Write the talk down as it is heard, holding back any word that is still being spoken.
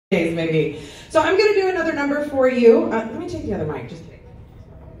days maybe. So I'm going to do another number for you. Let me take the other mic. Just kidding.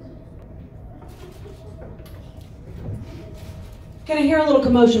 Can I hear a little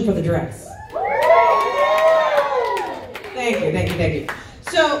commotion for the dress? Thank you, thank you, thank you.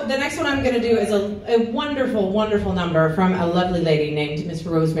 So the next one I'm going to do is a wonderful, wonderful number from a lovely lady named Miss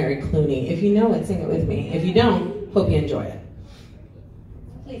Rosemary Clooney. If you know it, sing it with me. If you don't, hope you enjoy it.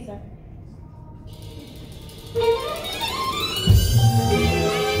 Please, sir.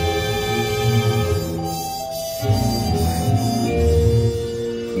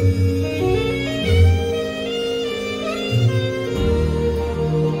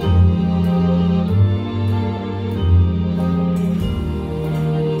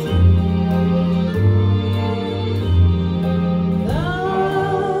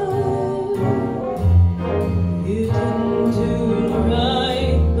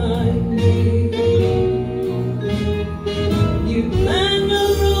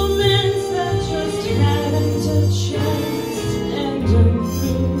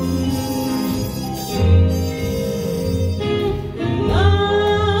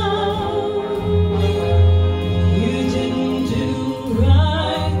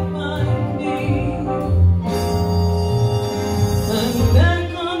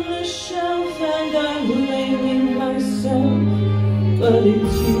 But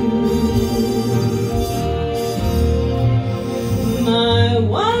it's you, my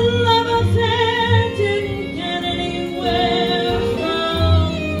one love affair didn't get anywhere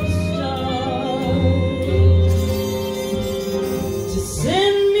from the start. To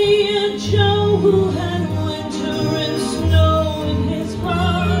send me a Joe who had winter and snow in his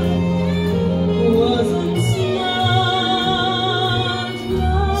heart wasn't smart,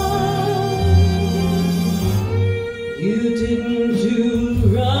 love. You didn't do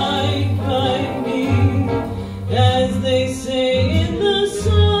right by me, as they say in the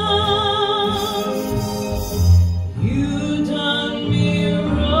song. You done me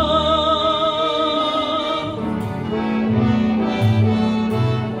wrong.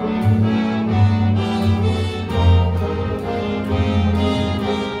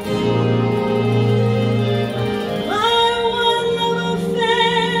 My one love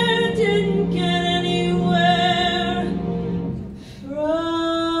affair didn't get anywhere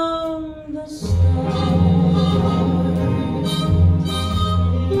from the start.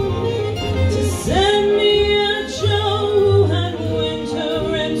 To send me a Joe who had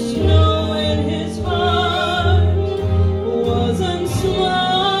winter and snow in his heart wasn't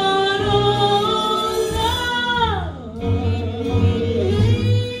smart, oh love.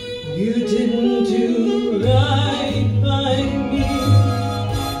 You didn't do right by me,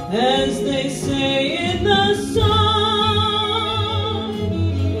 as they say in the song.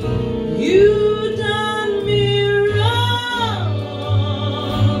 You done me wrong.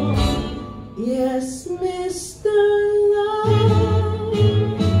 Yes, Mr. Love,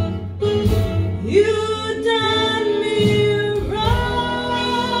 you done me wrong.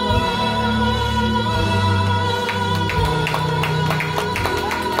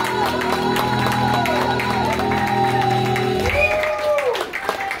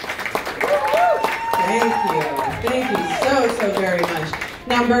 Thank you so very much.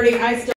 Now, Birdie, I still